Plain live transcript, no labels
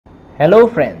Hello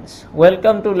friends,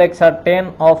 welcome to lecture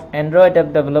 10 of Android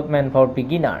app development for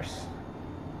beginners.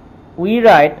 We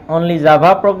write only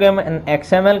Java program and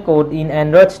XML code in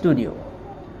Android Studio.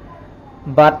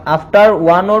 But after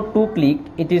one or two clicks,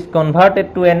 it is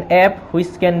converted to an app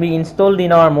which can be installed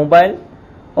in our mobile,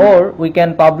 or we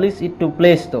can publish it to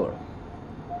Play Store.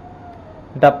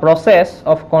 The process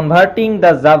of converting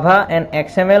the Java and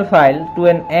XML file to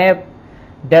an app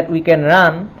that we can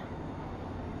run,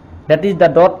 that is the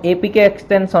 .apk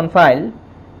extension file,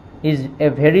 is a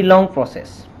very long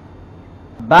process.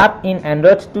 But in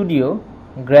Android Studio,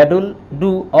 Gradle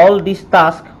do all these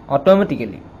tasks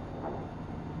automatically.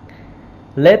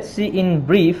 Let's see in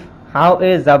brief how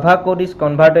a Java code is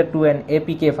converted to an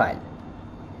APK file.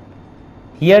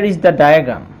 Here is the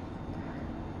diagram.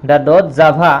 The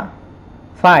 .java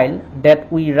file that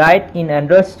we write in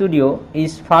Android Studio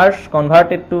is first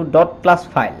converted to .class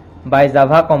file by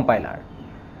Java compiler.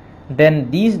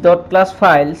 Then these .class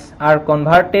files are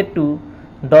converted to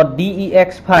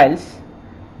 .dex files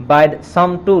by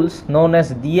some tools known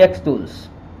as DX tools.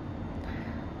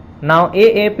 Now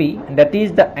AAP, that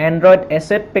is the Android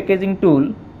Asset Packaging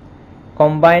tool,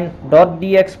 combine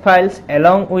 .dx files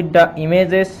along with the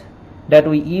images that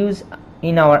we use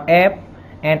in our app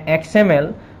and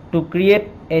XML to create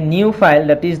a new file,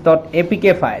 that is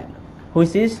 .apk file,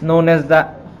 which is known as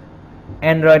the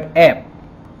Android app.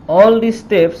 All these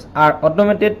steps are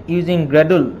automated using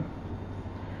Gradle.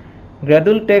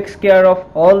 Gradle takes care of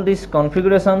all these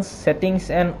configurations, settings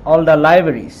and all the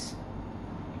libraries.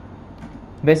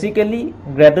 Basically,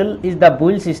 Gradle is the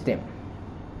build system.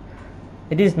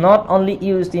 It is not only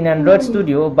used in Android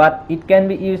Studio, but it can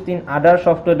be used in other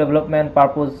software development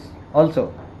purpose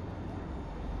also.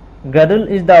 Gradle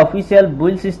is the official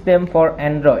build system for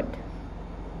Android.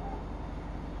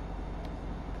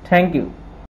 Thank you.